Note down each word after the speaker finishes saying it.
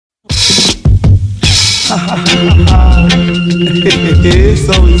So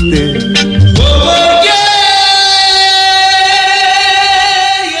it's there.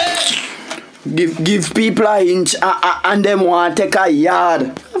 Give people a inch and them want to take a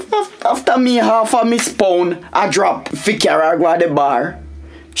yard. After me half of me spoon, I drop fi carry her go to the bar.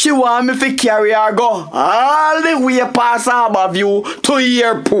 She want me fi carry her go all the way past Harborview to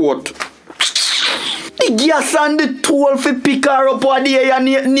airport. The gas and the toll fi pick her up one day and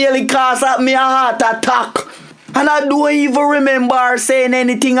nearly cause me a heart attack. And I don't even remember her saying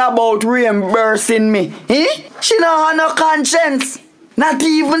anything about reimbursing me. She don't have no conscience. Not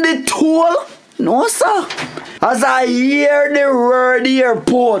even the toll. No, sir. As I hear the word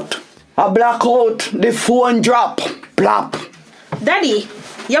airport, I black out, the phone drop. Plop. Daddy,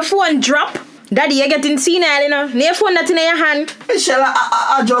 your phone drop? Daddy, you're getting senile, you know. Your phone not in your hand. Michelle,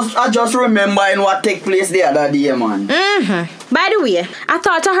 I just remembering what take place the other day, man. By the way, I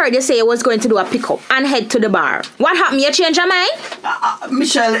thought I heard you say you was going to do a pickup and head to the bar. What happened? You changed your mind?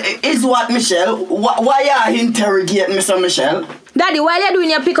 Michelle, is what, Michelle? Why you interrogating me, so Michelle? Daddy, while you're doing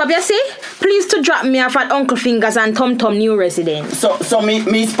your pickup, you see? Please to drop me off at Uncle Fingers and Thum new residence. So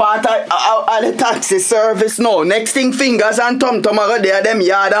me part of the taxi service now. Next thing Fingers and Thum are go there them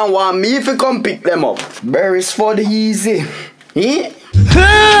yard and want me if you come pick them up. Beresford easy.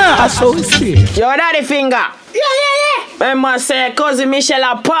 I saw it here. Yo, Daddy Finger. Yeah. I must say, cousin Michelle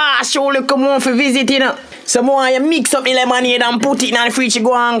a pass. She only come home for visit, you know. So more you mix up the lemonade and put it in the fridge, you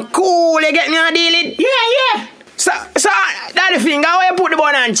go and cool. You get me a deal it? Yeah. So, Daddy Finger, where you put the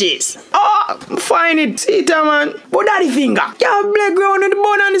bun and cheese? Oh, find it, see it, man. But Daddy Finger, you have black ground with the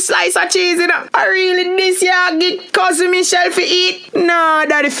bun and the slice of cheese, you know. I really this year get cousin Michelle for eat. Nah,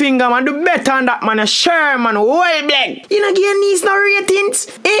 Daddy Finger, man, do better than that, man. A sure, man, well black. You know, give your niece no ratings?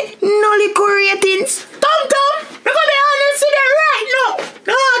 No liquor ratings. Thum, you gonna be honest with them right now.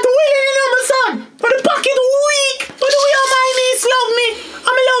 Nah, to willing, you know, my son. But the pocket weak. But the way my niece love me,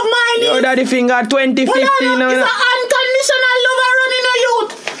 I love my niece. Yo, Daddy Finger, 2015, well, no. It's an unconditional love I run in a youth.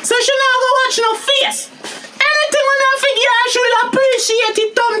 So she not go watch no face. Anything when I figure I should appreciate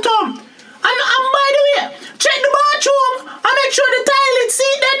it, Thum. And by the way, check the bathroom and make sure the toilet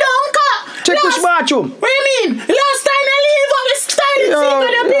seat they don't cut. Check which bathroom? What do you mean? Last time I leave up this toilet seat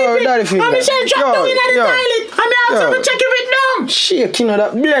with the people. Daddy Finger. And Michelle dropped down in the toilet. And I have to check if it down. Shake, you know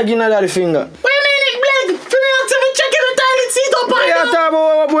that bleg, you know, Daddy Finger. What do you mean it bleg? For me have to check if the toilet seat up and down. Yeah,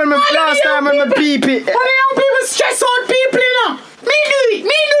 about when me last time when me pee-pee. When the young people stress out people, you know. Me do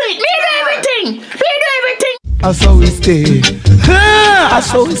everything. I saw it stay. I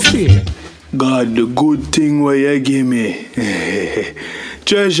saw it stay. God, the good thing where you give me.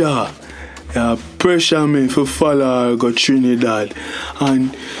 Treasure, you pressure me for follow her go Trinidad.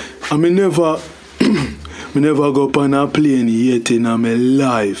 And I me never go up on a plane yet in my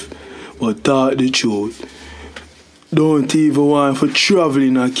life. But talk the truth. Don't even want for travel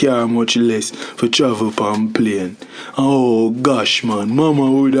in a car, much less for travel on plane. Oh gosh, man,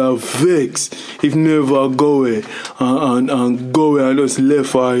 Mama would have vexed if never go away and go away and just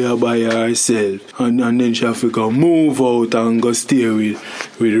left her here by herself. And then she have to move out and go stay with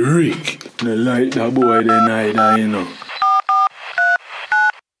Rick. Not like that boy the night, you know.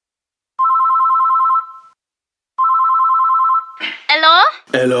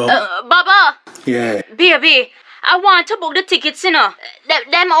 Hello? Baba? Yeah. Baby, I want to book the tickets, you know.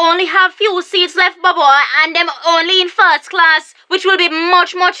 Them only have few seats left, Baba, and them only in first class, which will be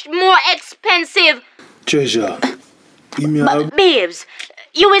much more expensive. Treasure, give me But babes,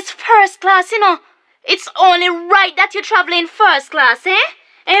 you is first class, you know. It's only right that you travel in first class, eh?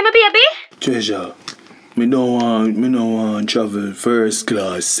 Eh, my baby? Treasure, me don't want travel first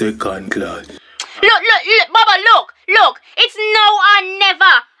class, second class. Look, Baba, look. It's now or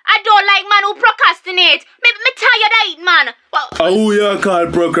never. I don't like man who procrastinate. Me tired of it, man. Who you call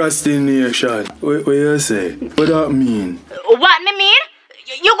procrastination? What you say? What that mean? What me mean?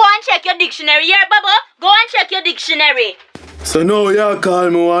 You go and check your dictionary here, Baba. Go and check your dictionary. So now you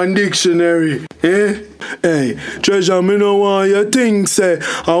call me one dictionary, eh? Hey, Treasure, me no want you think say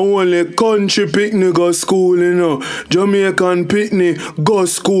I only country picnic go school, you know. Jamaican picnic go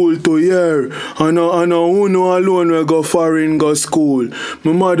school to here. And who no alone will go foreign go school.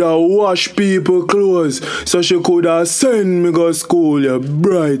 My mother wash people clothes so she could have send me go school, you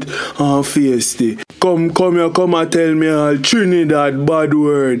bright and feisty. Come here, come and tell me all Trinidad bad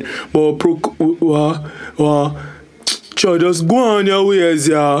word. But what? Sure, just go on your ways,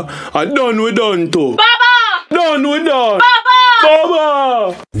 yeah. I done we done too. Baba! Done we done. Baba!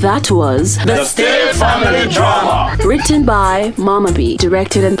 Baba! That was The Stay Family Drama. written by Mama B,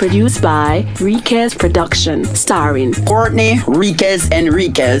 directed and produced by Henriques Production, starring Courtney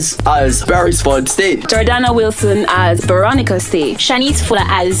Henriques as Beresford State. Jordonha Wilson as Veronica Stay, Shanice Fuller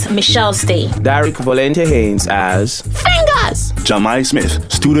as Michelle Stay. Derek Volente Haynes as Fingers! Jamai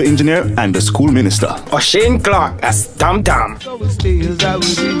Smith, studio engineer and the school minister. Oshane Clarke as Thum. So it stays, I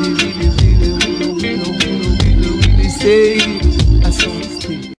will